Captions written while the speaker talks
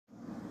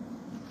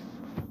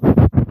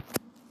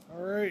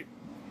Alright,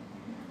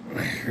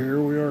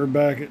 here we are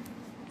back at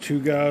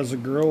Two Guys, a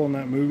Girl in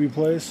that movie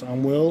place.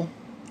 I'm Will.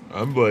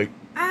 I'm Blake.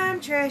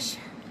 I'm Trish.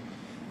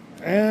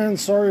 And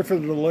sorry for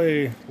the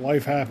delay,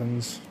 life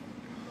happens.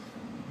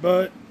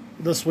 But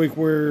this week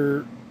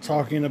we're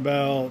talking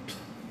about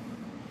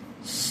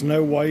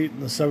Snow White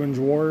and the Seven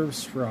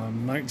Dwarfs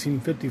from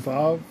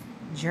 1955.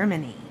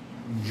 Germany.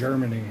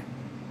 Germany.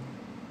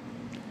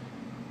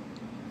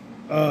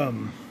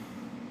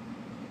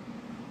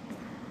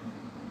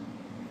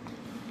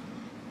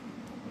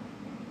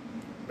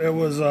 It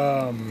was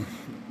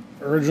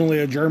originally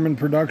a German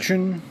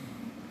production,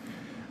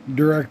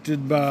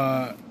 directed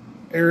by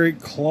Eric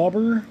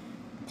Klober.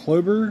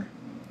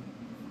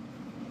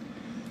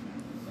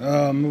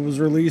 It was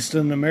released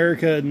in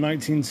America in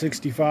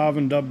 1965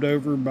 and dubbed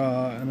over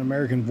by an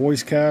American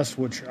voice cast,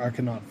 which I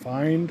cannot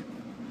find.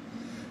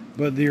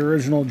 But the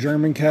original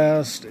German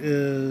cast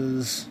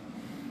is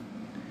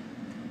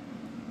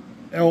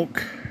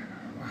Elke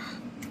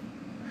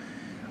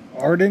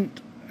Ardent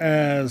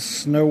as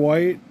Snow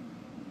White,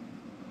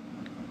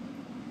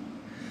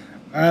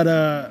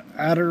 Ada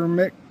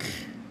Addermick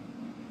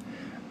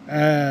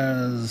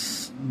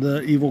as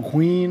the Evil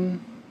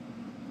Queen,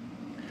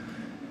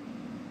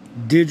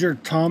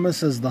 Dietrich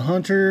Thomas as the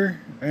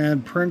Hunter,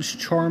 and Prince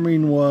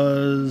Charming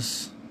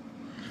was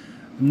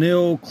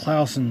Neil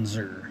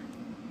Klausenzer.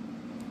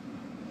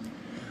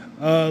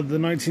 The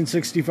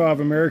 1965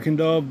 American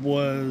dub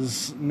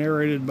was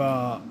narrated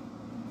by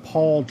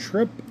Paul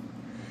Tripp,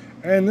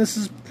 and this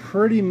is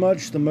pretty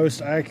much the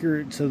most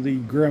accurate to the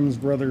Grimm's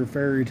Brother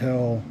fairy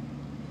tale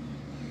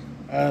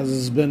as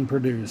has been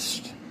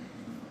produced.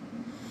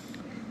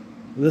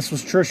 This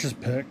was Trish's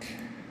pick.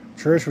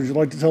 Trish, would you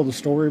like to tell the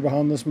story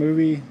behind this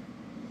movie?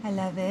 I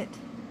love it.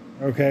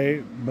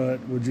 Okay, but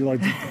would you like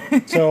to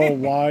tell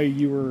why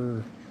you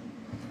were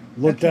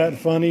looked at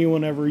funny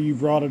whenever you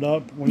brought it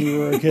up when you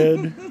were a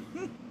kid?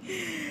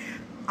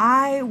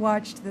 I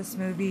watched this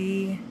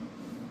movie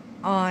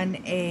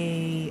on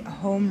a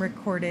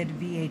home-recorded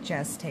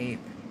VHS tape.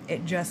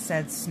 It just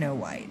said Snow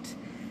White.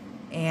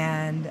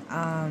 And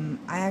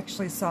I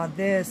actually saw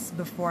this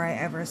before I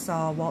ever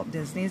saw Walt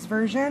Disney's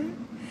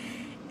version.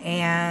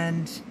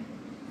 And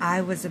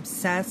I was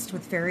obsessed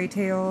with fairy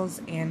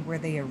tales and where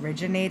they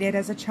originated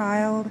as a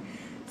child.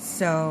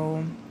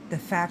 So the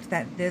fact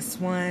that this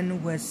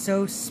one was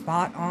so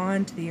spot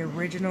on to the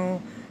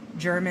original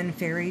German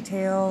fairy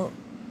tale,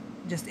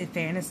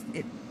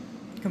 it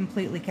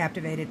completely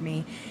captivated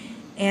me.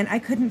 And I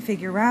couldn't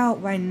figure out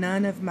why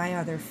none of my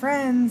other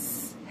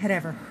friends had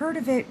ever heard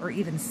of it or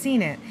even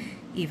seen it,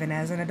 even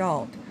as an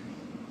adult.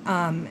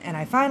 And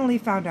I finally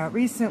found out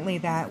recently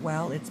that,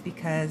 well, it's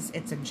because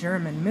it's a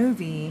German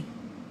movie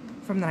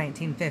from the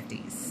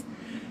 1950s.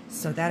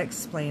 So that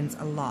explains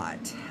a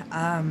lot.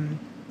 I've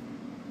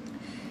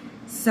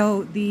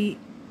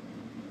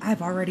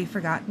already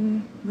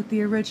forgotten what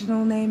the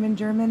original name in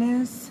German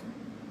is.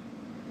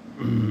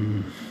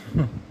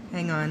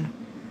 Hang on.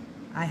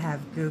 I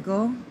have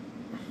Google.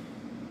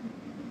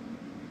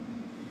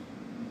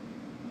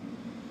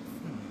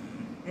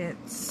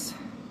 It's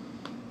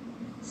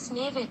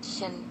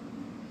Schneewittchen.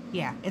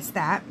 Yeah, it's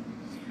that.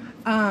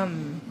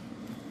 And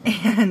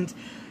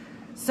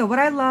so what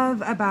I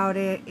love about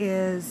it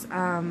is,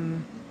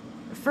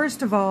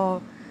 first of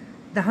all,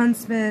 the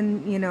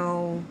huntsman,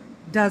 I'll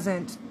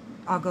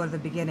go to the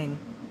beginning.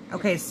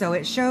 Okay, so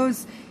it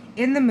shows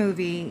in the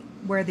movie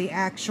where the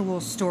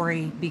actual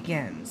story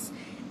begins.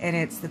 And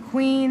it's the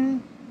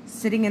queen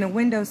sitting in a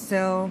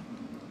windowsill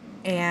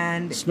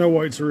and Snow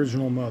White's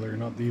original mother,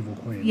 not the evil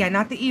queen. Yeah,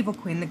 not the evil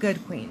queen, the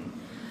good queen.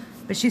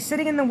 But she's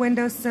sitting in the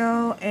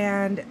windowsill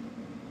and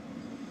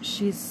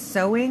she's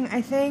sewing,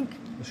 I think.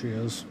 She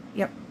is.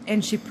 Yep.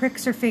 And she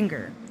pricks her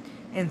finger.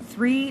 And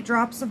 3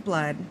 drops of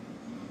blood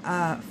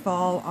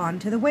fall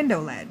onto the window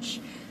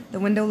ledge. The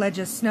window ledge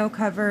is snow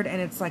covered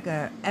and it's like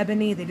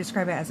they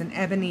describe it as an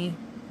ebony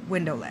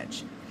window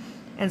ledge.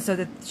 And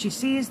so she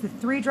sees the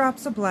 3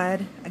 drops of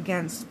blood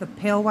against the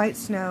pale white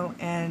snow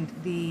and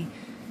the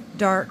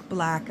dark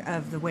black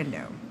of the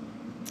window.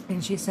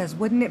 And she says,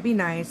 wouldn't it be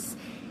nice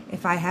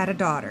if I had a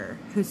daughter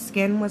whose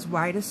skin was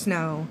white as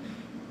snow,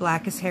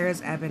 black as hair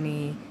as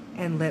ebony,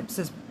 and lips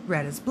as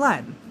red as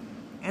blood?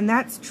 And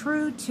that's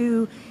true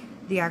to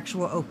the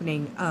actual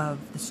opening of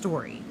the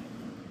story.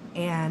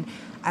 And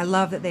I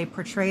love that they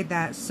portrayed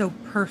that so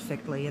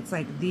perfectly. It's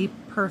like the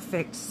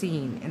perfect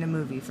scene in a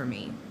movie for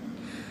me.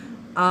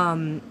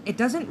 It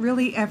doesn't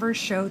really ever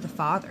show the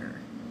father.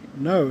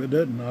 No, it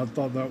didn't.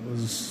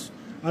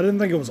 I didn't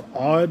think it was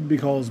odd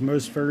because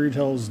most fairy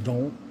tales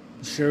don't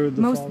show the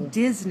father. Most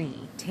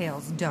Disney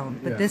tales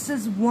don't, but Yeah. This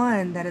is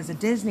one that is a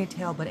Disney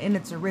tale, but in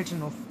its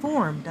original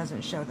form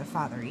doesn't show the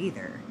father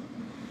either.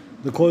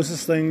 The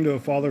closest thing to a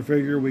father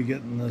figure we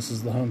get in this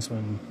is the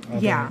huntsman. I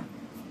think.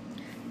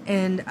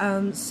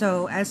 And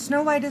so as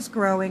Snow White is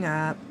growing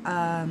up,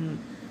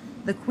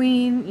 the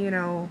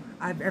queen,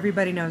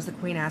 everybody knows the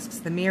queen asks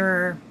the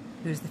mirror,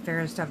 who's the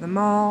fairest of them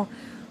all.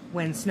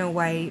 When Snow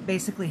White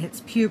basically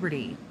hits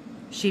puberty,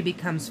 she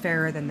becomes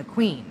fairer than the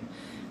queen.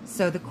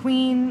 So the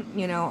queen,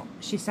 you know,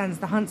 she sends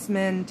the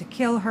huntsman to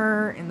kill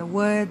her in the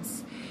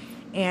woods.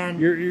 And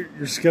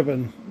You're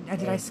skipping.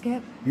 did I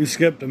skip? You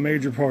skipped a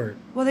major part.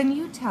 Well, then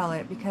you tell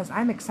it, because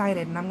I'm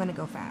excited and I'm going to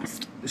go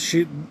fast.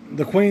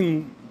 The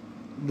queen,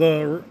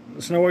 the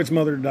Snow White's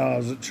mother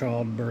dies at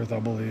childbirth, I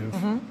believe.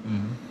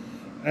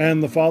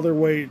 And the father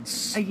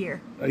waits A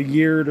year.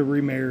 to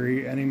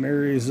remarry, and he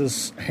marries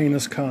this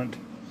heinous cunt,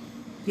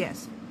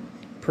 Yes.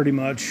 pretty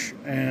much,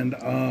 and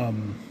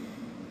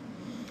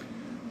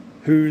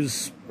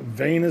who's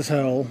vain as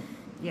hell,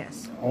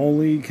 Yes.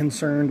 only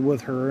concerned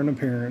with her and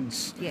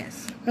appearance,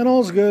 Yes. and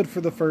all's good for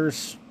the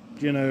first,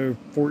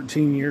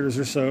 14 years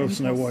or so of Until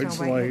Snow White's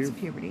Snow White hits life.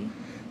 puberty.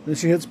 Then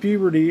she hits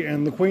puberty,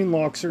 and the queen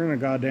locks her in a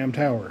goddamn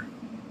tower.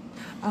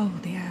 Oh,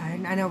 yeah,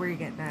 I know where you're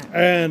getting at.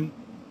 And,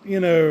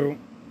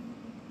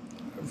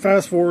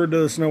 fast forward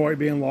to Snow White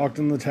being locked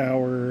in the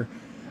tower,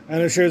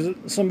 and it shows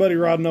somebody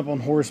riding up on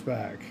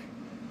horseback.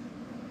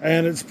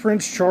 And it's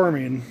Prince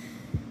Charming,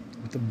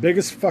 with the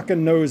biggest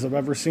fucking nose I've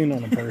ever seen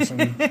on a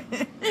person.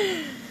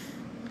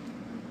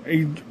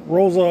 He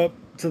rolls up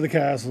to the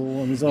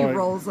castle, and he's He like...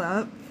 rolls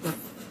up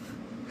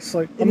It's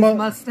like... in his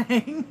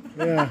Mustang.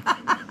 Yeah.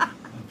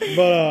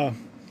 But,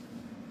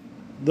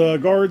 the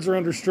guards are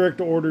under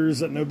strict orders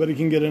that nobody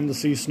can get in to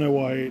see Snow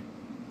White.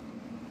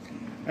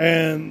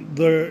 And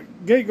the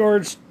gate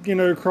guards,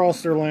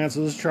 cross their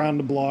lances trying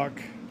to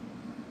block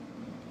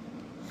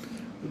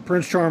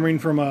Prince Charming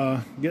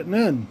from getting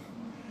in.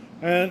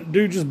 And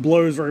dude just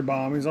blows right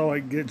by him. He's all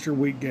like, get your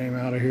weak game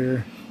out of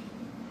here.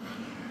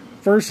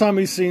 First time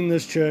he's seen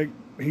this chick,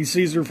 he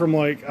sees her from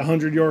like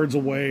 100 yards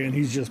away, and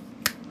he's just...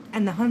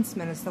 And the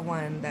huntsman is the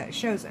one that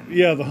shows him.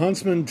 Yeah, the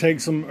huntsman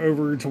takes him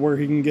over to where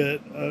he can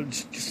get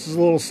just a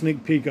little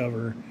sneak peek of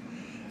her.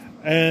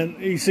 And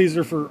he sees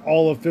her for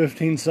all of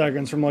 15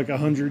 seconds from like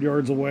 100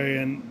 yards away,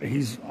 and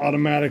he's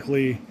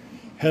automatically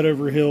head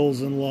over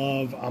heels in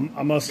love.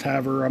 I must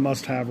have her. I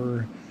must have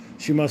her.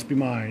 She must be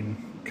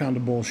mine. Kind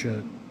of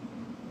bullshit.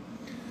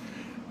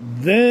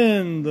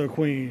 Then the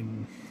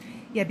queen.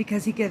 Yeah,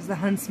 because he gives the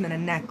huntsman a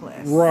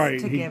necklace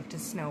to give to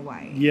Snow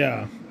White.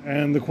 Yeah,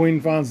 and the queen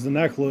finds the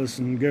necklace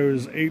and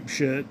goes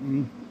apeshit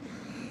and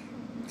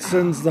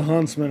sends the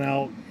huntsman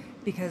out.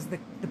 Because the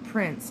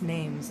prince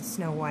names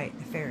Snow White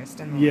the fairest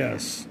in the land.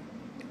 Yes.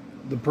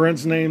 The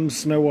prince names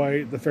Snow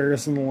White the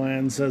fairest in the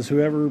land, says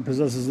whoever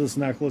possesses this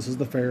necklace is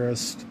the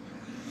fairest.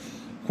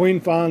 Queen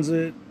finds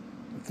it,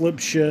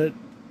 flips shit,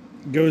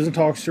 goes and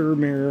talks to her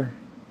mirror.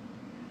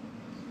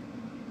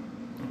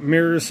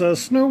 Mirror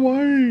says, Snow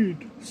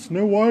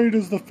White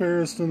is the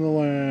fairest in the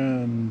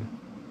land.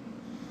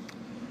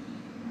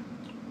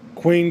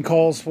 Queen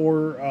calls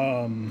for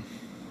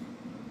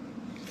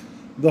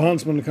the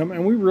huntsman to come,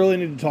 and we really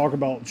need to talk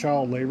about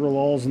child labor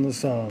laws in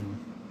this.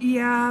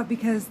 Yeah,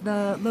 because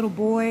the little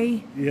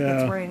boy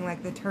that's wearing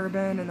like the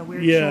turban and the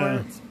weird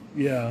shorts.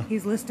 Yeah.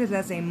 He's listed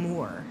as a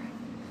Moor.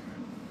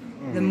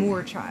 The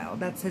Moor child.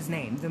 That's his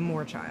name, the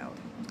Moor child.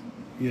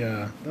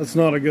 Yeah, that's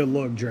not a good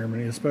look,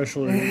 Germany,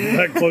 especially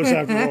that close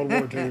after World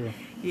War II.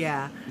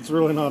 Yeah. It's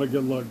really not a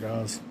good look,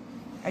 guys.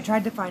 I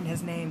tried to find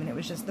his name, and it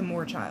was just the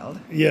Moor child.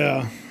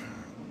 Yeah.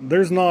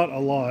 There's not a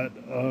lot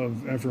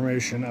of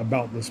information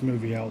about this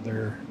movie out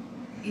there.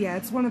 Yeah,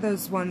 it's one of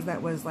those ones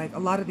that was like, a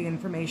lot of the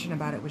information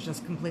about it was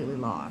just completely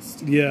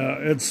lost. Yeah,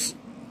 it's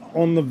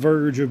on the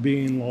verge of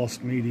being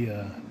lost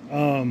media.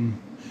 I'm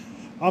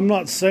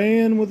not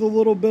saying with a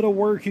little bit of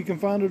work you can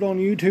find it on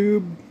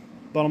YouTube,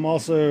 but I'm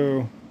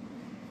also...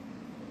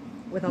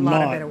 With a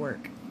lot of bit of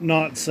work.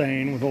 Not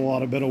saying with a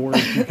lot of bit of work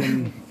you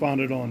can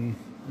find it on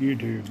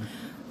YouTube.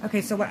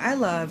 Okay, so what I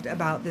loved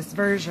about this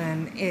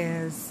version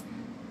is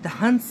the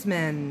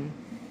huntsman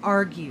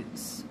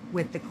argues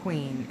with the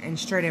queen and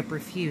straight up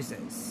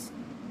refuses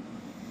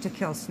to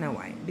kill Snow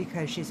White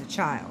because she's a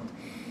child.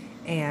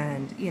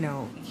 And,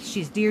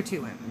 she's dear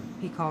to him.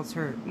 He calls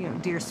her,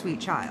 dear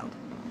sweet child.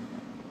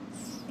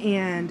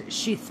 And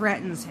she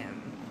threatens him.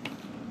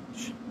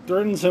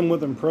 Threatens him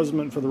with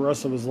imprisonment for the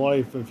rest of his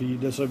life if he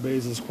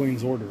disobeys his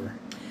queen's order.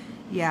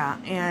 Yeah,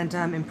 and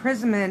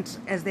imprisonment,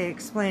 as they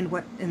explained,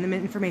 what in the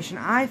information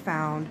I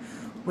found,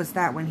 was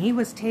that when he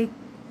was taken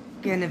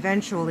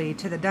eventually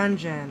to the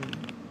dungeon,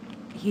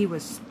 he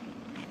was...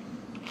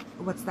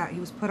 What's that?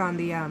 He was put on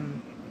the...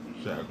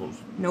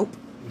 Shackles. Nope.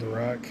 The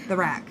rack. The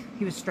rack.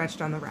 He was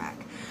stretched on the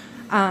rack.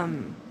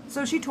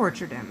 So she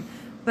tortured him.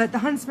 But the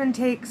huntsman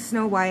takes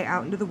Snow White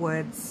out into the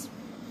woods,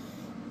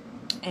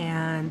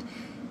 and...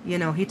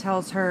 he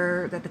tells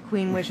her that the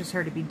queen wishes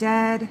her to be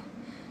dead.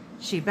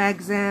 She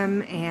begs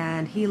him,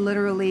 and he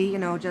literally,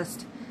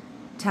 just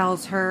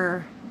tells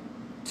her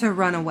to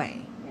run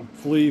away.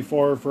 Flee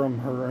far from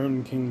her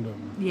own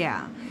kingdom.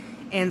 Yeah.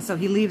 And so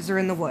he leaves her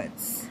in the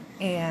woods.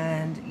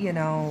 And,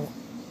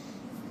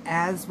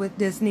 as with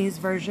Disney's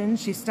version,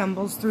 she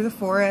stumbles through the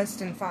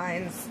forest and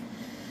finds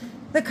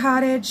the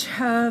cottage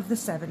of the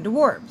 7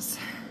 dwarves.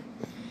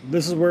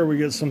 This is where we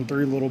get some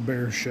Three Little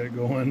Bears shit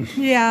going.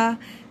 Yeah,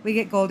 we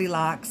get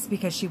Goldilocks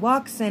because she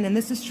walks in, and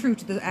this is true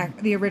to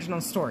the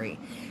original story.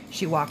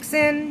 She walks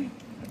in,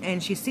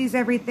 and she sees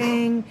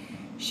everything.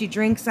 She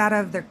drinks out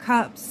of their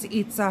cups,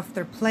 eats off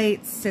their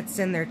plates, sits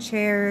in their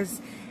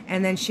chairs,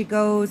 and then she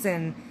goes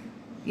and,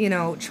 you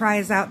know,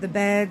 tries out the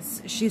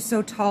beds. She's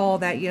so tall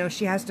that, you know,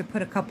 she has to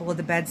put a couple of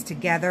the beds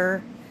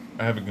together.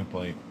 I have a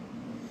complaint.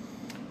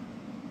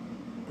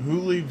 Who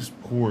leaves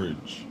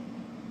porridge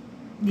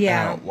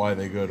out while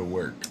they go to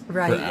work for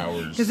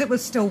hours? Because it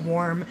was still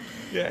warm.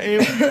 Yeah,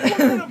 and what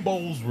kind of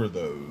bowls were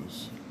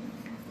those?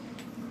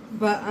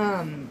 But,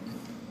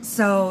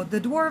 so the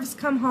dwarves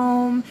come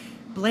home.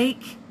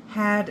 Blake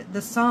had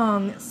the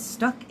song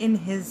stuck in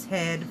his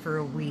head for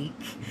a week.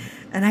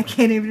 And I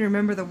can't even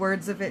remember the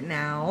words of it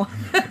now.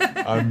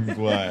 I'm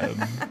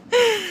glad.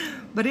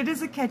 But it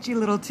is a catchy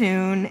little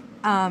tune.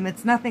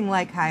 It's nothing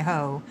like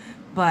Hi-Ho,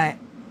 but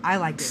I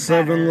liked it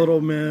Seven better.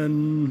 little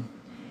men.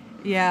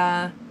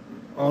 Yeah.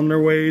 On their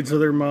way to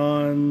their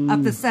mom.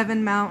 Up the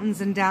 7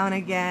 mountains and down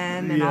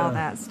again and all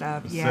that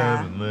stuff.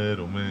 Yeah. 7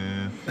 little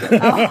men.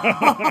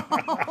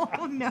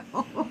 Oh, no.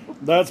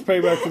 That's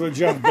payback for the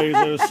Jeff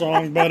Bezos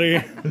song,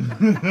 buddy.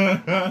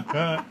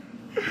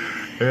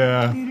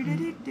 Yeah.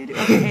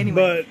 Okay,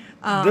 anyway.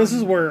 But this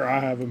is where I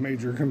have a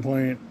major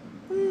complaint.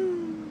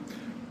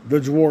 The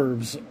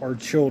dwarves are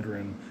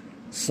children.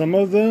 Some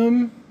of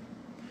them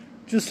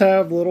just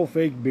have little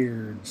fake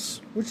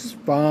beards, which is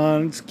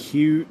fun. It's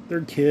cute.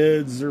 They're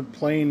kids. They're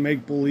playing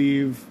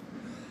make-believe.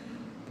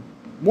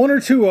 1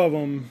 or 2 of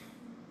them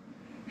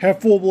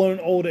have full-blown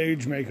old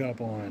age makeup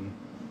on.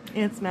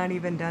 It's not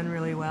even done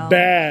really well.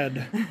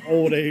 Bad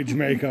old age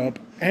makeup.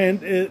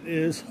 And it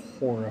is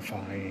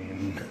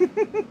horrifying.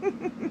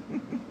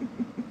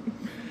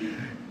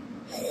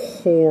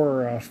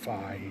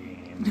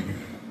 Horrifying.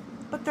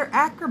 But they're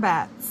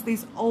acrobats.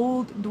 These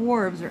old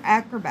dwarves are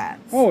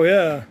acrobats. Oh,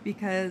 yeah.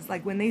 Because,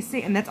 like, when they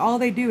sing, and that's all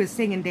they do is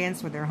sing and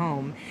dance when they're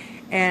home.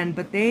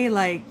 But they,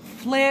 like,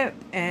 flip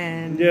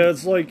and... Yeah,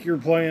 it's like you're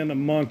playing a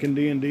monk in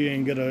D&D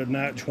and get a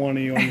nat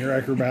 20 on your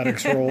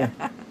acrobatics roll.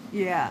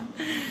 Yeah.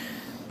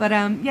 But,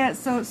 yeah,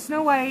 so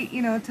Snow White,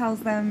 you know,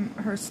 tells them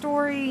her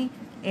story,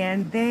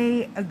 and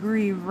they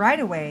agree right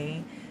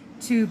away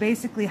to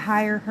basically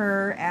hire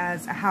her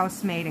as a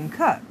housemaid and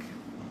cook.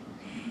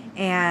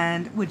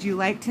 And would you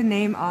like to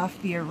name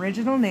off the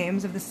original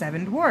names of the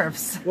 7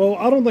 dwarfs? Well,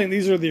 I don't think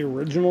these are the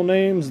original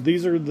names.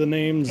 These are the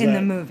names in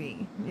the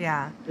movie,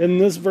 yeah. In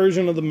this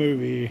version of the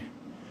movie,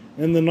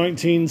 in the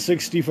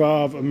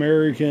 1965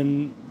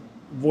 American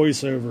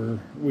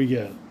voiceover we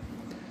get.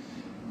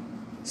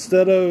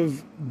 Instead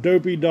of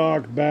Dopey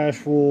Doc,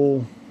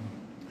 Bashful,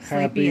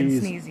 Happy,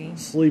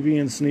 Sleepy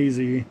and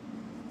Sneezy,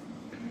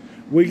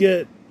 we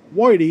get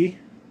Whitey,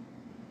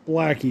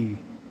 Blackie,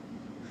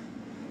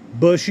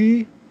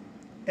 Bushy,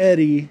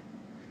 Eddie,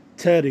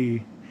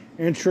 Teddy,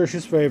 and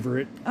Trish's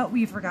favorite. Oh,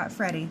 we forgot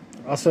Freddie.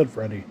 I said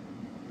Freddie.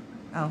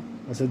 Oh.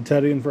 I said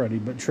Teddy and Freddie,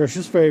 but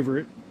Trish's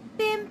favorite.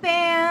 Bim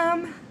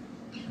Bam.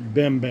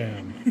 Bim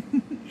Bam.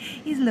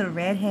 He's a little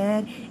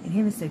redhead, and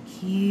he was so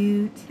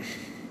cute.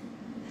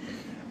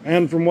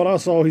 And from what I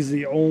saw, he's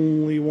the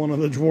only one of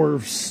the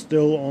dwarves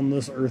still on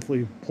this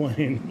earthly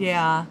plane.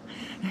 Yeah.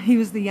 He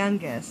was the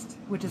youngest,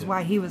 which is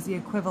why he was the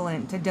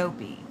equivalent to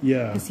Dopey.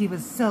 Yeah. Because he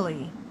was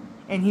silly.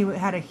 And he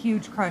had a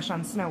huge crush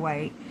on Snow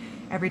White.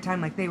 Every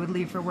time, like, they would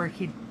leave for work,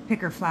 he'd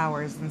pick her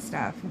flowers and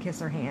stuff and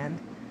kiss her hand.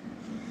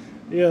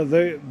 Yeah,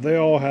 they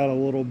all had a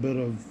little bit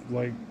of,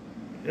 like,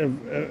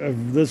 if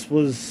this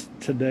was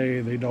today,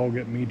 they'd all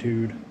get Me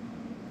Too'd.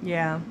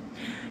 Yeah.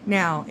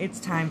 Now, it's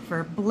time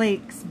for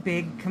Blake's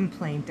big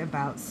complaint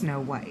about Snow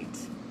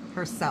White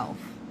herself.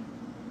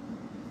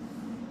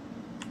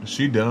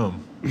 She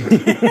dumb.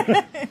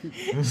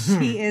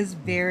 She is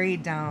very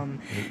dumb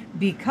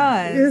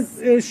because...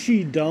 Is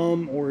she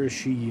dumb or is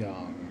she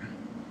young?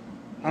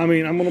 I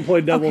mean, I'm going to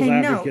play devil's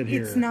advocate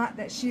here. No, it's not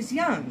that she's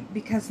young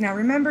because now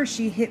remember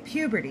she hit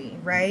puberty,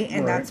 right?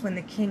 And that's when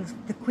the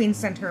queen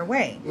sent her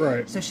away.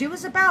 Right. So she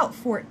was about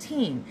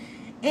 14,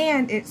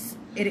 and it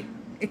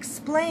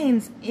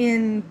explains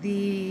in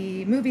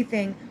the movie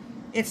thing,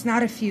 it's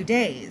not a few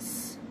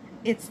days,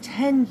 it's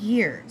 10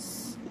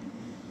 years.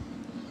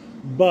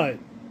 But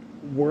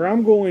where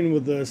I'm going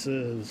with this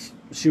is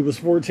she was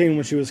 14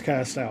 when she was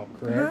cast out,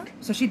 correct?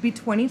 So she'd be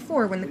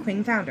 24 when the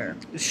queen found her.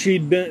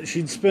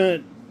 She'd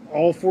spent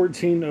all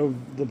 14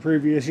 of the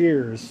previous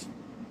years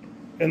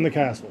in the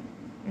castle.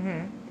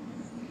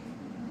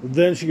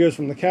 Then she goes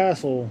from the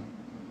castle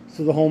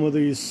to the home of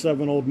these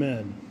 7 old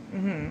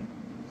men.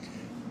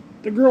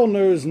 The girl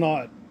knows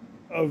not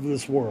of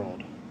this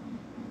world.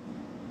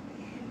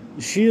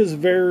 She is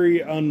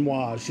very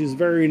unwise. She's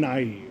very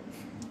naive.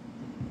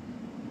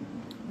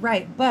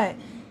 Right, but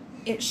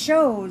it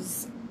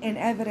shows in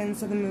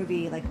evidence of the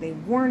movie, like they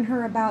warn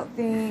her about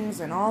things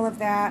and all of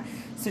that.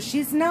 So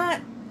she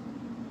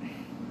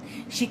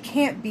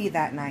can't be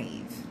that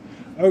naive.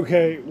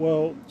 Okay,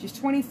 well... She's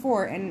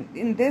 24, and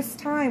in this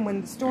time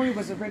when the story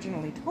was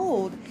originally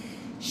told,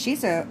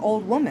 she's an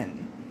old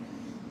woman.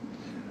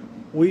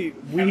 We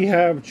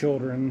have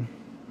children,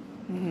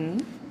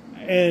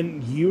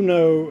 and you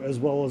know as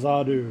well as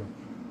I do,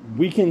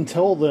 we can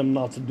tell them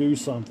not to do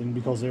something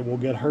because they will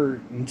get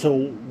hurt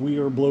until we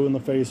are blue in the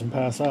face and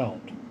pass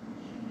out.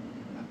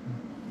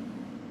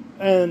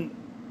 And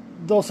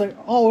they'll say,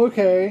 oh,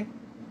 okay.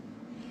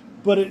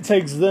 But it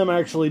takes them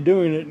actually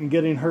doing it and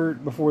getting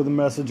hurt before the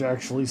message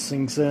actually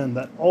sinks in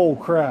that, oh,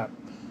 crap,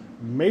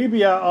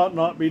 maybe I ought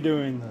not be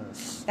doing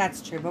this.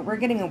 That's true, but we're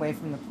getting away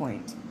from the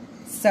point.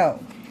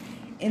 So,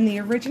 in the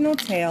original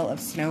tale of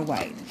Snow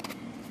White,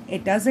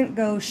 it doesn't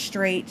go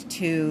straight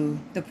to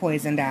the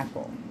poisoned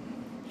apple.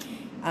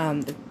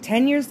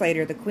 10 years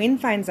later, the queen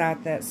finds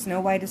out that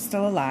Snow White is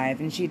still alive,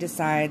 and she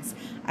decides,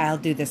 I'll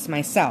do this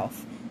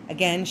myself.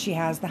 Again, she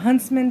has the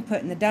huntsman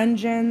put in the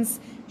dungeons.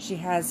 She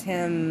has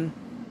him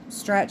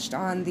stretched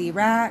on the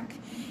rack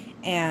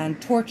and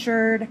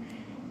tortured.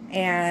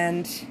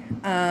 And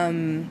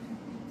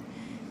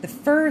the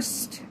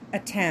first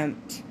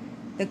attempt,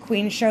 the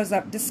queen shows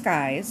up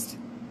disguised,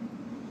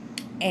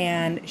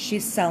 and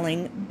she's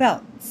selling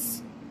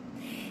belts.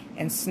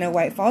 And Snow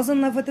White falls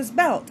in love with this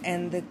belt,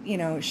 and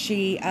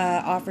she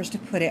offers to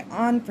put it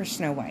on for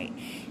Snow White.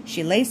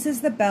 She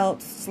laces the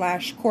belt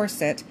 /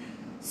 corset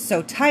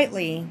so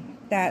tightly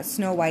that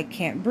Snow White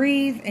can't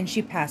breathe, and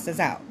she passes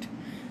out.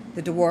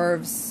 The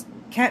dwarves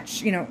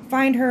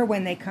find her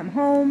when they come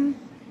home.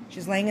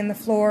 She's laying in the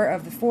floor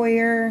of the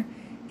foyer,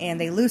 and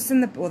they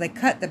they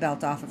cut the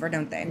belt off of her,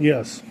 don't they?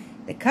 Yes.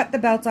 They cut the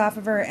belt off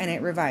of her, and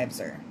it revives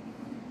her.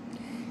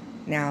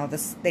 Now,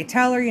 they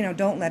tell her,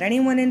 don't let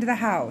anyone into the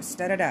house,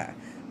 da-da-da.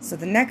 So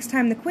the next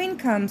time the queen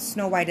comes,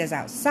 Snow White is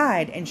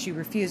outside, and she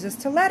refuses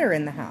to let her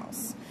in the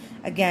house.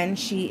 Again,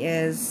 she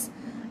is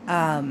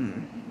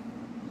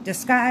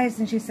disguised,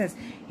 and she says,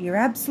 you're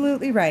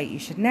absolutely right. You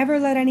should never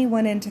let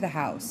anyone into the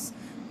house.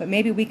 But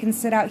maybe we can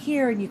sit out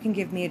here, and you can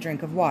give me a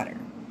drink of water.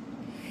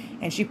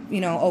 And she,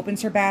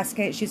 opens her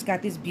basket. She's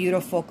got these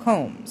beautiful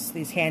combs,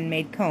 these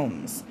handmade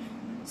combs.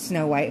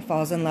 Snow White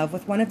falls in love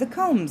with one of the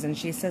combs, and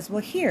she says,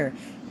 well, here,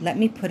 let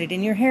me put it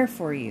in your hair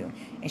for you.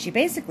 And she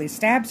basically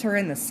stabs her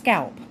in the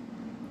scalp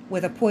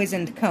with a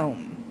poisoned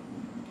comb.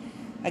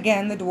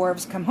 Again, the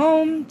dwarves come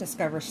home,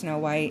 discover Snow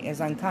White is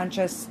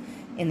unconscious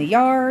in the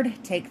yard,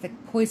 take the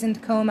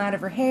poisoned comb out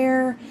of her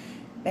hair.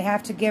 They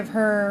have to give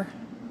her,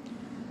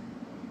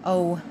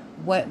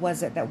 what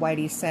was it that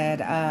Whitey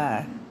said?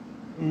 I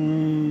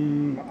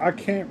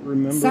can't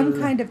remember. Some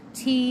kind of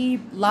tea,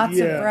 lots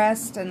of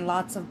breast, and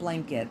lots of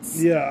blankets.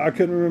 Yeah, I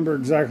couldn't remember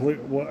exactly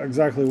what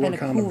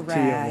kind cool of tea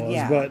it was.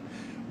 Yeah. But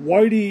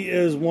Whitey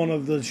is one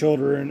of the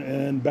children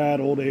in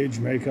bad old age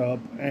makeup.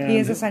 And he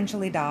is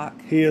essentially Doc.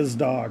 He is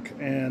Doc,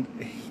 and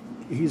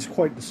he's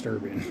quite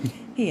disturbing.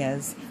 He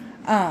is.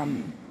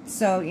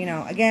 So,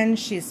 again,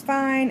 she's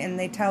fine, and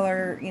they tell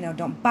her,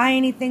 don't buy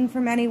anything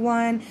from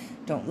anyone,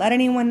 don't let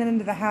anyone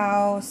into the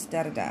house,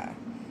 da-da-da.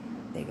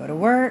 They go to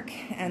work,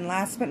 and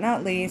last but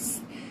not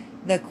least,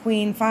 the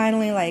queen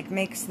finally,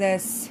 makes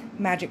this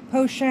magic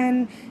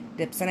potion,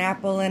 dips an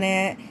apple in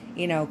it,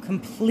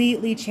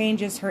 completely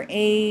changes her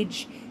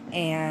age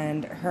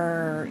and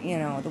her,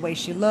 the way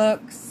she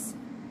looks,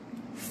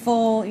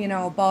 full,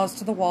 balls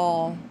to the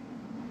wall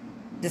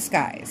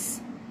disguise.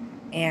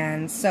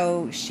 And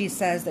so she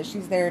says that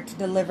she's there to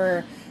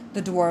deliver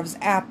the dwarves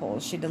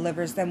apples. She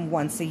delivers them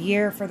once a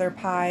year for their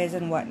pies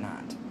and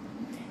whatnot.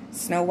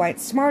 Snow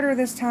White's smarter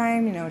this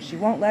time, she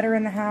won't let her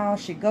in the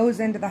house. She goes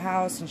into the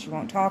house and she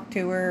won't talk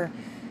to her.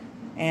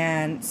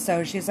 And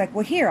so she's like,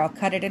 well, here, I'll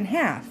cut it in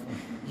half.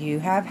 You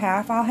have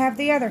half, I'll have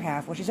the other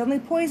half. Well, she's only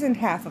poisoned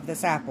half of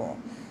this apple.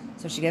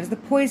 So she gives the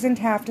poisoned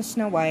half to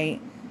Snow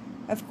White.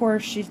 Of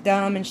course, she's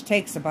dumb and she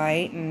takes a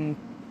bite, and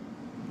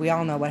we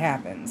all know what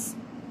happens.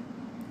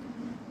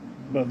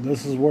 But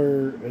this is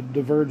where it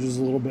diverges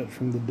a little bit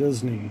from the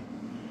Disney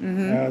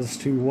as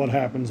to what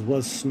happens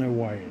with Snow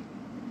White.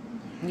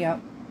 Yep.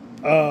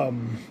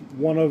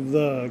 One of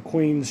the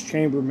queen's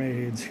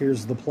chambermaids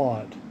hears the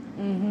plot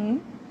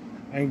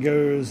and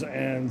goes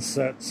and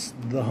sets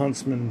the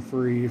huntsman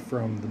free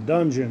from the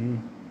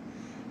dungeon.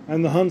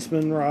 And the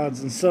huntsman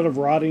rides, instead of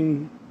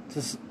riding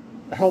to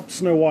help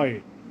Snow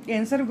White. Yeah,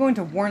 instead of going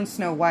to warn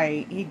Snow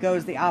White, he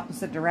goes the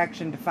opposite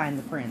direction to find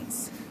the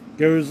prince.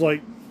 Goes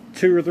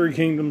 2 or 3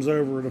 kingdoms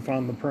over to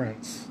find the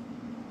prince.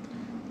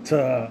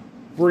 To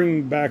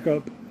bring back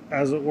up,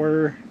 as it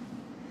were,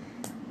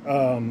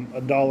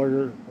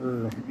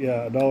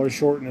 $1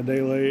 short and a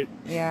day late.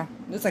 Yeah,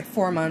 it was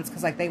 4 months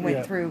because they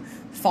went through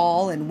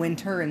fall and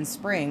winter and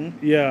spring.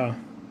 Yeah,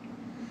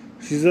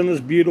 she's in this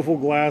beautiful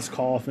glass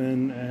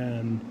coffin,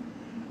 and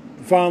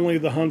finally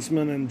the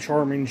huntsman and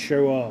Charming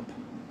show up,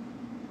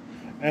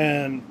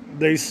 and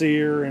they see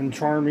her, and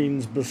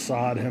Charming's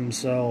beside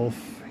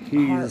himself.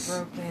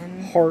 He's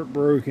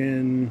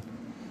heartbroken,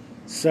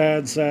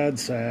 sad.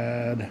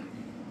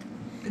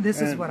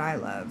 This is what I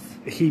love.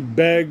 He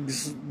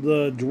begs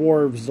the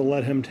dwarves to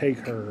let him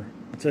take her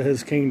to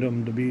his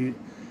kingdom to be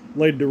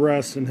laid to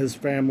rest in his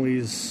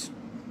family's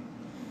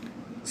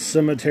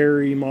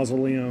cemetery,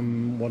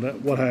 mausoleum,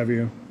 what have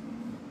you.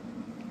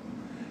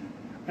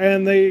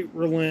 And they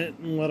relent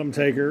and let him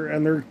take her,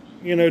 and they're,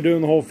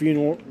 doing the whole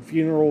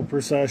funeral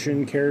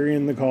procession,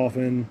 carrying the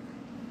coffin,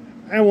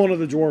 and one of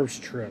the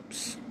dwarves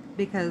trips.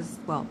 Because,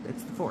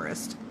 it's the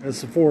forest. It's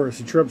the forest.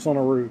 He trips on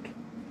a root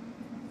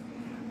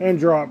and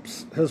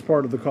drops his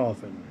part of the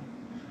coffin.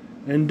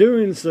 In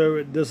doing so,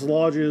 it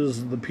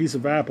dislodges the piece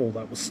of apple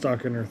that was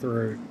stuck in her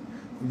throat,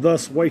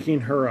 thus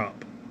waking her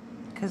up.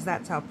 Because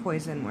that's how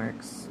poison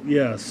works.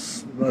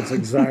 Yes, that's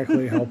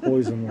exactly how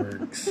poison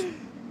works.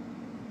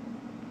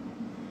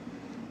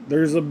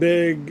 There's a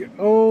big,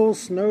 oh,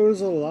 Snow's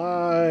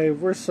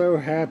alive, we're so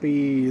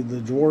happy. The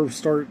dwarves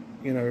start,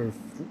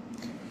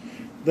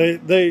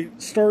 they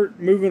start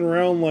moving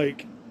around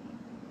like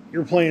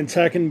you're playing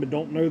Tekken but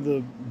don't know the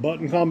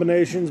button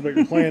combinations, but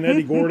you're playing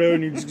Eddie Gordo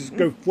and you just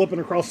go flipping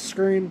across the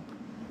screen.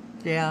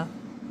 Yeah.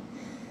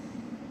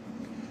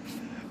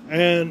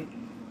 And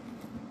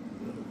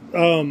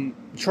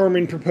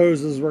Charming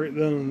proposes right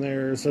then and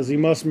there, says he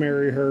must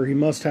marry her, he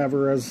must have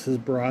her as his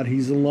bride,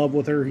 he's in love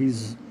with her,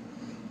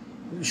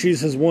 she's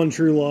his one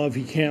true love,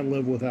 he can't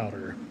live without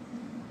her.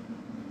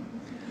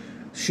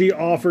 She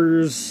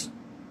offers,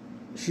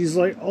 she's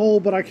like, oh,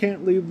 but I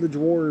can't leave the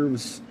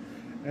dwarves.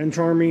 And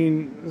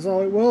Charming is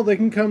all like, well, they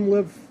can come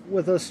live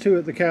with us too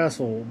at the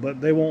castle,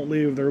 but they won't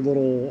leave their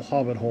little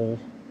hobbit hole.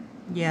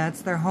 Yeah,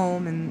 it's their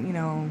home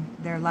and,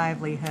 their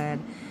livelihood.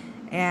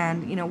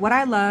 And, what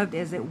I loved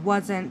is it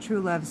wasn't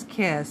True Love's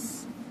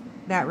kiss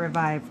that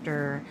revived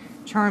her.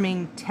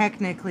 Charming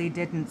technically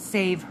didn't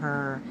save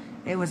her.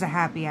 It was a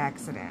happy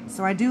accident.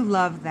 So I do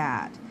love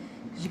that.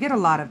 Because you get a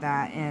lot of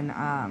that in,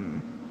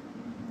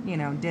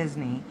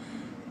 Disney.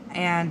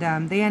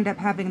 And they end up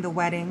having the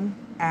wedding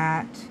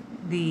at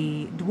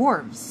the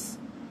dwarves'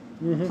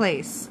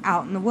 place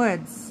out in the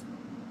woods.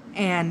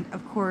 And,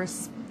 of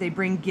course, they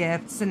bring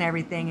gifts and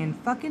everything. And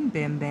fucking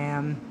Bim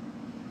Bam.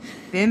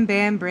 Bim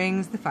Bam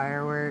brings the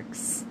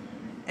fireworks.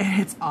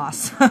 And it's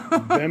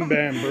awesome. Bim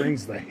Bam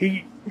brings the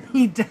heat.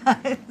 He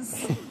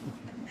does.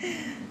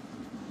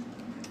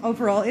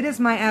 Overall, it is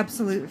my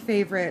absolute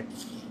favorite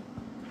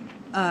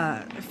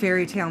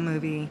fairy tale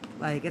movie.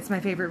 Like, it's my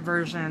favorite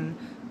version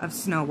of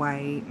Snow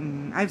White.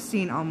 And I've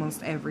seen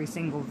almost every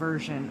single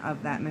version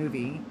of that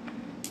movie.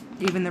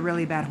 Even the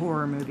really bad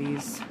horror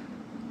movies.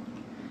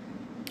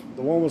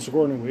 The one with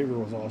Sigourney Weaver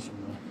was awesome,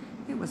 though.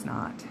 It was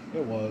not.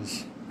 It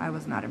was. I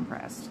was not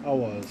impressed. I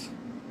was.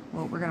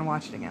 Well, we're going to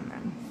watch it again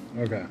then.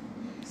 Okay.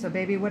 So,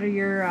 baby, what are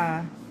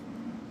your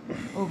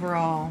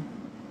overall...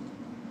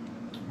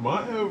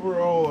 My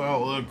overall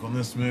outlook on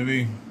this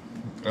movie,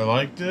 I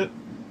liked it.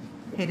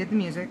 Hated the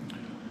music.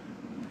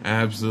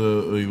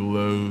 Absolutely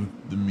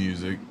loathed the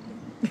music.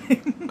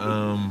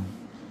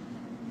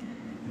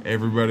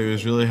 Everybody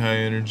was really high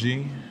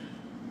energy.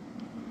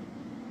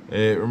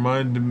 It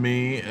reminded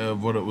me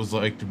of what it was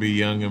like to be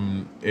young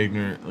and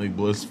ignorantly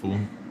blissful.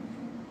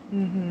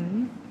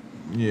 Mm-hmm.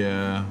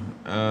 Yeah.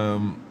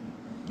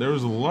 There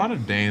was a lot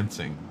of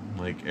dancing.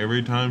 Like,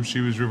 every time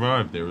she was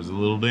revived, there was a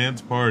little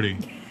dance party.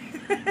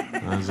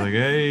 I was like,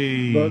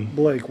 hey. But,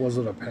 Blake, was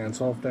it a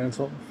pants-off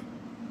dance-off?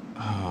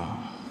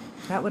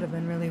 That would have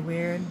been really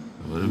weird.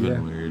 It would have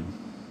been weird.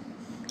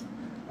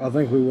 I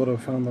think we would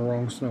have found the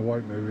wrong Snow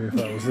White movie if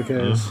that was the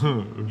case.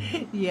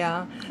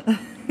 Yeah.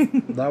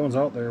 That one's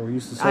out there. We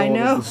used to sell I it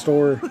know. at the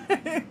store.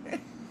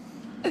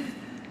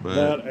 But,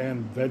 That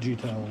and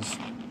VeggieTales.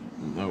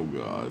 oh,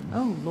 God.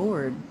 Oh,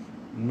 Lord.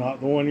 Not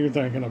the one you're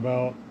thinking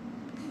about.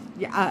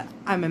 Yeah,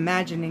 I'm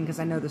imagining because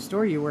I know the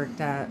store you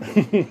worked at.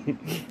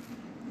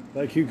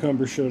 That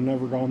cucumber should have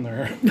never gone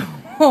there.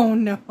 Oh,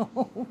 no.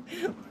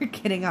 We're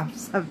getting off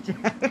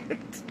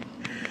subject.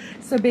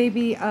 So,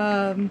 baby,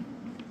 out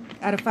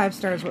of 5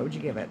 stars, what would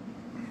you give it?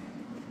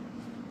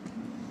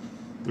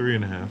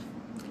 3.5.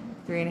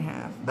 3.5.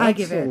 I That's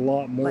give it a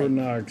lot more than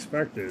I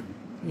expected.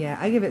 Yeah,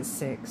 I give it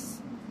 6.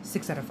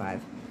 6 out of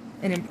 5.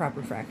 An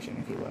improper fraction,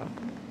 if you will.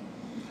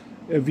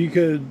 If you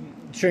could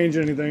change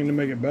anything to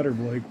make it better,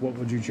 Blake, what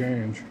would you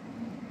change?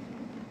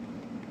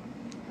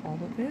 All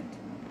of it?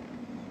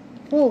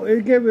 Well,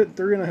 it gave it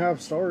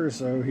 3.5 stars,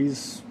 so he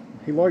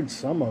liked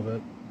some of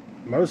it.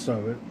 Most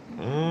of it.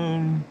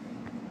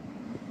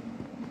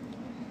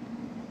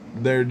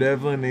 There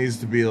definitely needs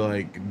to be,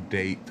 like,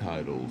 date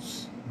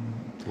titles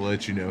to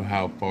let you know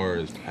how far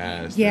has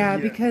passed. Yeah,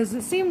 because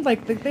it seemed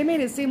like they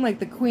made it seem like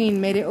the Queen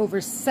made it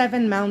over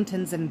 7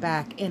 mountains and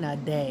back in a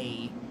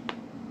day.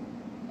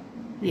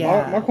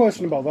 Yeah. My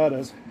question about that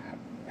is,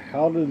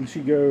 how did she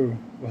go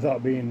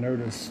without being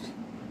noticed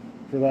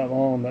for that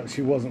long that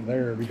she wasn't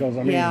there? Because,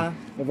 I mean,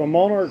 if a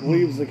monarch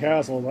leaves the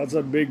castle, that's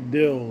a big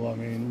deal. I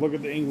mean, look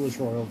at the English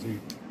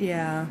royalty.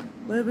 Yeah.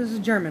 Well, it was a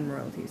German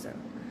royalty, so.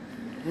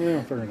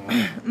 Yeah, fair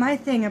enough. My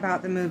thing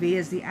about the movie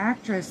is the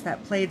actress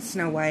that played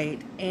Snow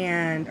White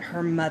and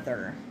her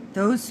mother.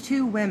 Those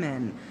two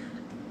women,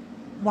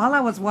 while I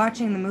was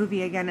watching the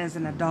movie again as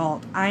an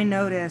adult, I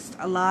noticed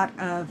a lot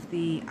of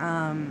the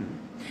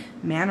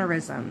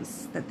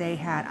mannerisms that they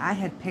had. I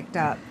had picked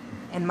up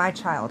in my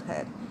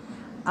childhood.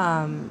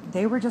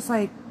 They were just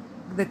like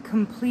the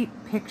complete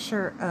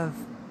picture of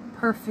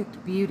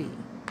perfect beauty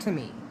to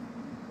me.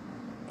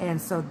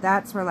 And so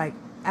that's where, like,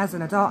 as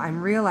an adult,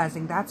 I'm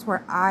realizing that's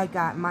where I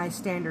got my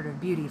standard of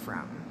beauty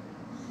from.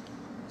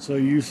 So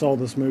you saw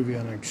this movie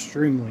at an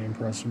extremely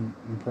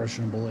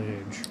impressionable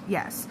age.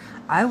 Yes.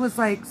 I was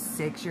like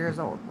 6 years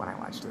old when I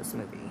watched this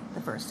movie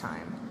the first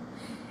time.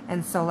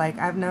 And so, like,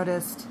 I've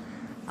noticed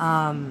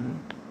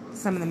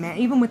Some of the men,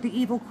 even with the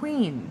evil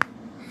queen,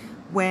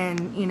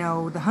 when, you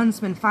know, the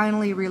huntsman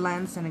finally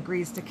relents and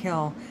agrees to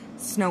kill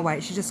Snow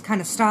White, she just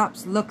kind of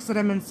stops, looks at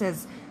him and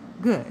says,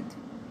 good.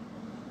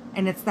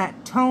 And it's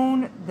that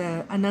tone,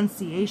 the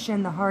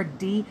enunciation, the hard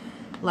D,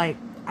 like,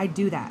 I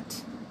do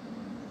that.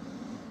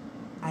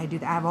 I do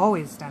that. I've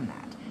always done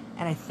that.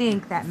 And I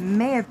think that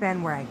may have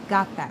been where I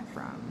got that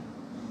from.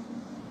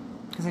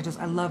 Because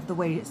I love the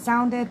way it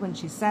sounded when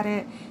she said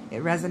it.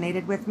 It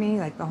resonated with me,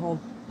 like the whole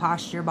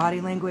posture,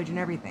 body language, and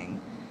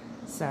everything.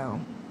 So.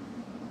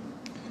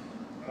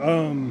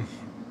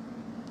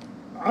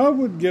 I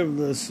would give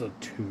this a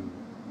 2.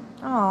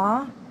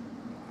 Aw.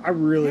 I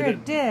really You're a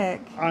did.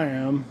 dick. I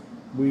am.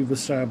 We've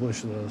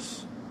established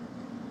this.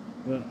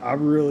 But I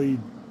really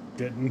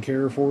didn't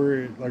care for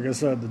it. Like I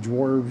said, the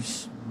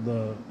dwarves,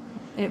 the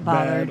It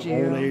bothered bad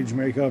you. old age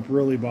makeup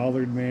really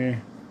bothered me.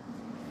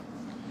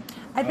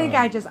 I think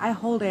I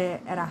hold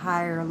it at a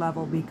higher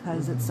level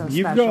because it's so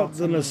You've special got to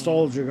the me.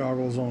 nostalgia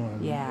goggles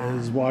on. Yeah.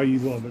 Is why you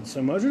love it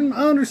so much. And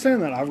I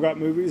understand that. I've got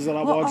movies that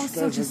I Well, watched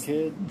also as just a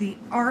kid. the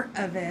art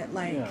of it,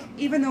 like, Yeah.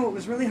 even though it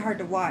was really hard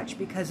to watch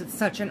because it's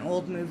such an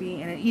old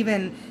movie, and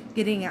even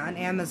getting it on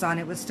Amazon,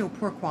 it was still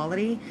poor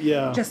quality.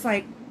 Yeah. Just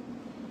like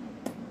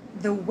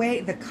the way,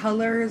 the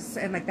colors,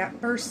 and like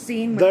that first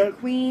scene with the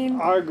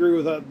queen, I agree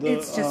with that.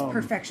 it's just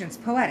perfection. It's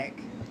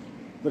poetic.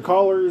 The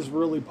collars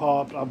really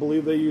popped. I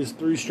believe they used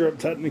 3-strip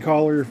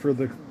Technicolor for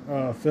the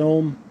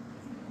film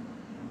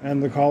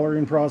and the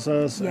collaring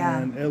process, Yeah.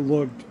 and it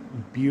looked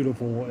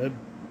beautiful.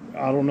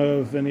 I don't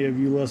know if any of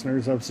you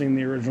listeners have seen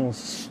the original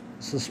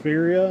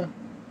Suspiria,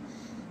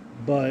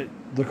 but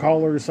the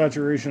color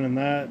saturation in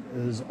that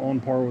is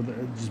on par with it.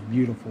 It's just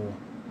beautiful.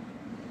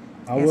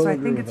 Yeah, so I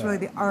agree think with it's really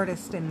that. the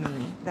artist in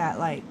me that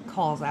like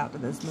calls out to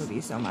this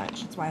movie so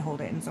much. That's why I hold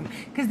it in so much.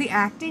 Because the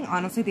acting,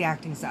 honestly, the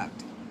acting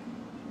sucked.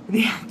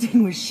 The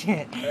acting was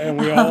shit. And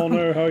we all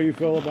know how you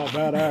feel about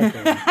bad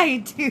acting. I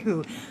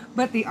do.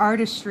 But the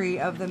artistry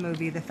of the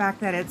movie, the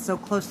fact that it's so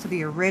close to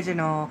the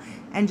original,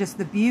 and just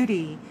the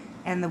beauty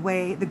and the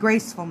way, the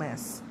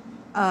gracefulness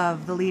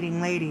of the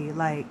leading lady,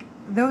 like,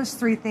 those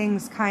 3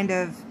 things kind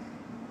of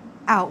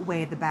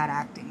outweigh the bad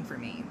acting for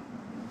me.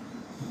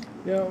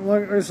 Yeah,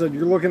 like I said,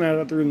 you're looking at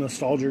it through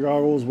nostalgia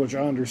goggles, which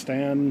I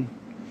understand.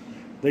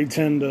 They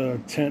tend to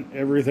tint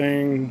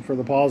everything for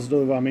the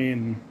positive. I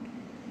mean,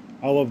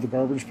 I love the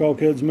Garbage Pail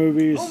Kids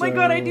movies. Oh my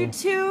god, I do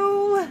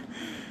too!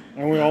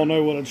 And we all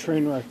know what a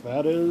train wreck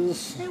that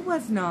is. It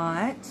was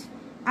not.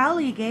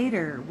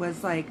 Alligator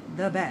was like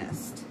the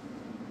best.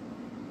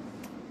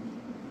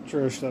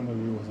 Trish, that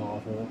movie was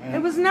awful. And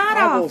It was not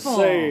I will awful.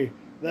 say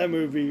that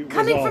movie was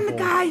Coming awful. from the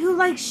guy who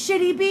likes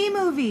shitty B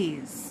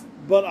movies.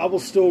 But I will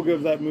still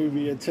give that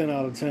movie a 10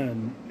 out of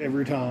 10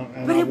 every time.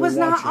 And But I it will was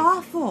not watch it.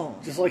 awful.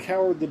 Just like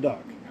Howard the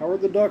Duck.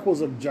 Howard the Duck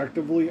was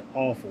objectively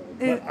awful.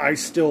 But It I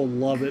still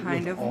love it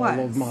kind with of all was.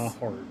 of my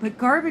heart. But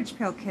Garbage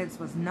Pail Kids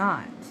was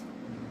not.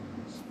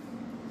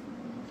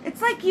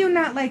 It's like you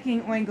not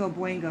liking Oingo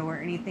Boingo or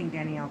anything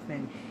Danny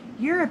Elfman.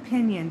 Your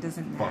opinion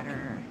doesn't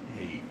matter.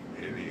 Hate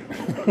Danny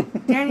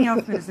Elfman. Danny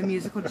Elfman is a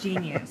musical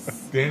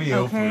genius. Danny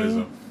Elfman is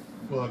okay?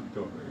 a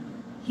fucktoy.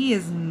 He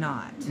is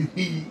not.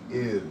 He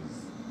is.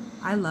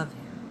 I love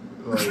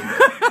him.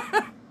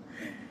 Like,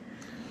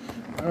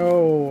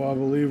 Oh, I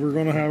believe we're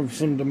going to have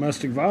some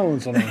domestic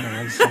violence on our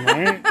hands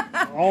tonight.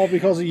 All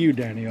because of you,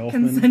 Danny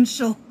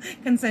Elfman.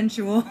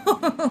 Consensual.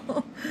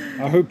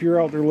 I hope you're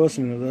out there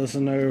listening to this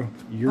and know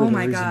you're Oh the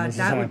my reason god, this is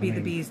that would be the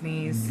happening. bee's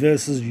knees.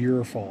 This is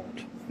your fault.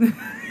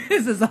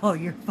 This is all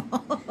your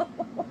fault.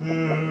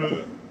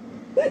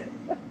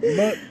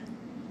 But,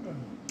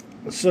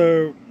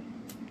 so,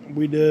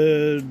 we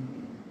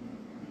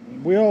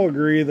all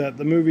agree that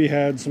the movie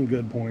had some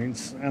good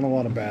points and a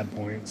lot of bad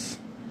points.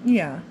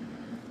 Yeah.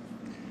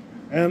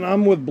 And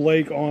I'm with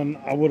Blake on,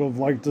 I would have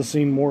liked to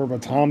seen more of a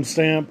Tom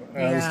stamp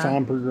as Yeah.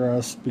 time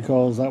progressed,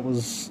 because that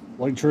was,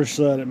 like Trish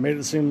said, it made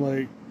it seem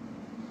like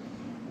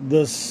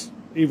this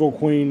evil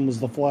queen was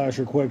the Flash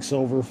or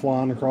Quicksilver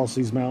flying across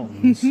these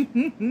mountains.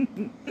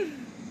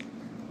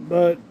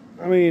 But,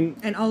 I mean,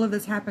 And all of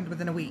this happened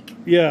within a week.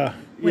 yeah.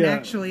 When yeah.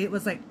 actually it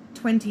was like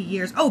 20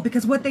 years. Oh,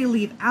 because what they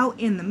leave out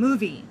in the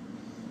movie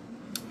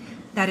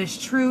that is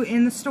true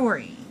in the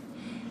story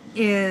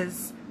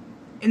is,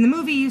 in the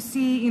movie you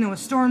see, a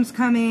storm's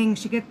coming,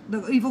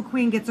 the evil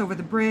queen gets over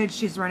the bridge,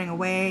 she's running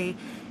away,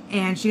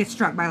 and she gets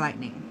struck by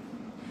lightning.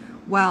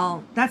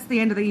 Well, that's the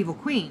end of the evil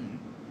queen.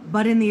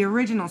 But in the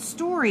original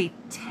story,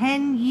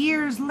 10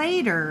 years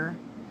later,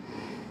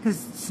 because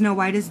Snow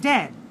White is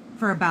dead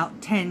for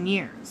about 10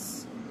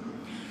 years,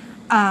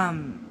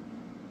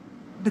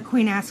 the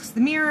queen asks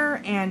the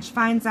mirror, and she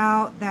finds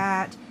out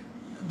that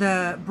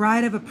the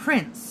bride of a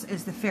prince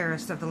is the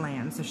fairest of the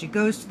land. So she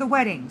goes to the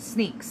wedding,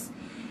 sneaks,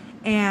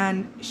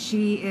 and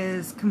she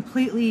is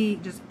completely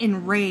just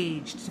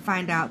enraged to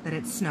find out that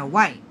it's Snow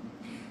White.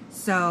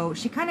 So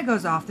she kind of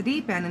goes off the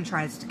deep end and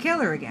tries to kill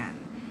her again.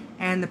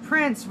 And the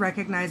prince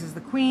recognizes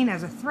the queen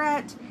as a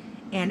threat,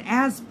 and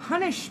as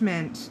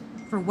punishment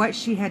for what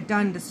she had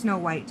done to Snow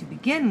White to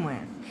begin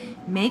with,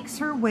 makes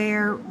her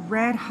wear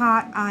red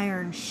hot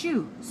iron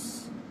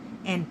shoes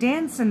and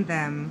dance in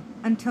them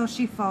until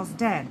she falls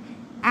dead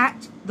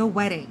at the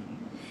wedding.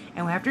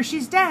 And after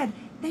she's dead,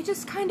 they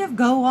just kind of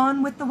go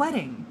on with the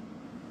wedding.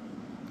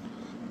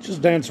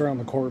 Just dance around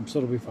the corpse,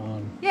 it'll be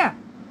fine. Yeah.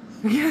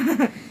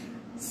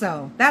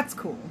 So, that's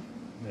cool.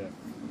 Yeah.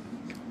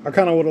 I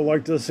kind of would have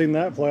liked to have seen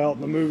that play out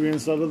in the movie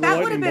instead of the That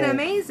would have lightning been bolt.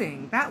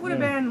 amazing. That would have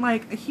been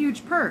like a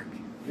huge perk.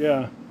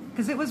 Yeah.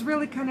 Because it was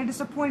really kind of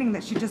disappointing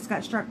that she just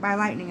got struck by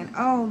lightning and,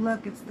 oh,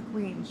 look, it's the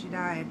queen. She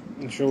died.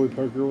 And shall we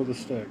poke her with a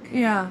stick?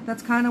 Yeah,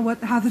 that's kind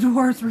of how the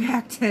dwarves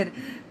reacted.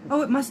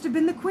 Oh, it must have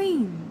been the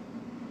queen.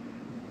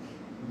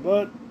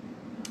 But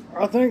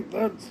I think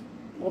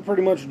we'll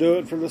pretty much do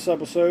it for this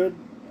episode.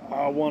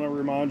 I want to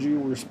remind you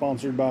we're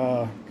sponsored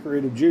by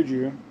Creative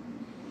Juju.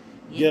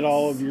 Get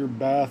all of your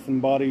bath and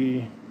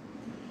body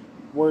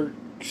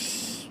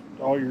works,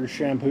 all your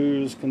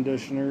shampoos,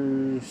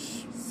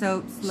 conditioners,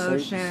 Soaps,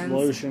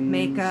 lotions,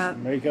 makeup.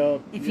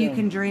 If you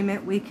can dream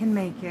it, we can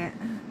make it.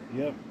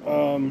 Yep.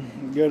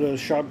 Go to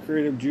Shop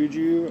Creative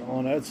Juju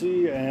on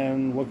Etsy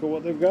and look at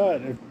what they've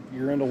got. If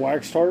you're into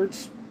wax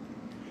tarts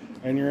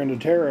and you're into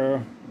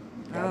tarot,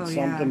 got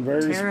something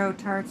very tarot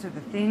tarts are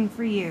the thing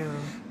for you.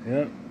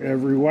 Yep.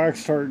 Every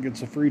wax tart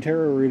gets a free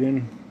tarot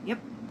reading. Yep.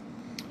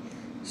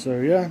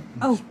 So yeah.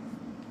 Oh,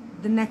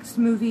 the next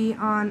movie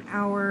on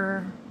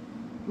our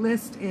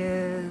list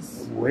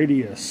is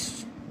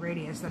Radius.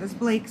 That is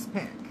Blake's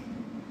pick.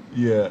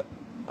 Yeah,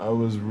 I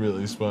was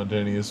really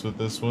spontaneous with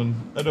this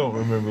one. I don't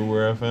remember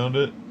where I found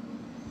it,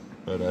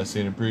 but I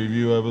seen a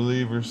preview, I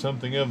believe, or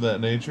something of that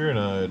nature, and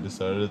I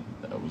decided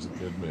that was a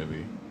good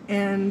movie.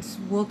 And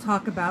we'll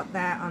talk about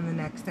that on the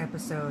next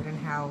episode and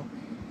how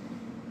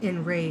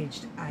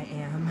enraged I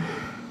am.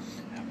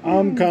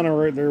 I'm kind of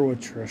right there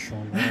with Trish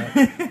on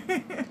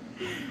that.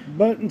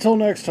 But until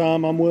next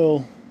time, I'm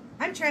Will.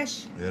 I'm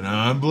Trish. And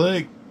I'm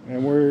Blake.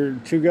 And we're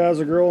two guys,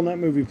 a girl in that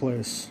movie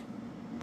place.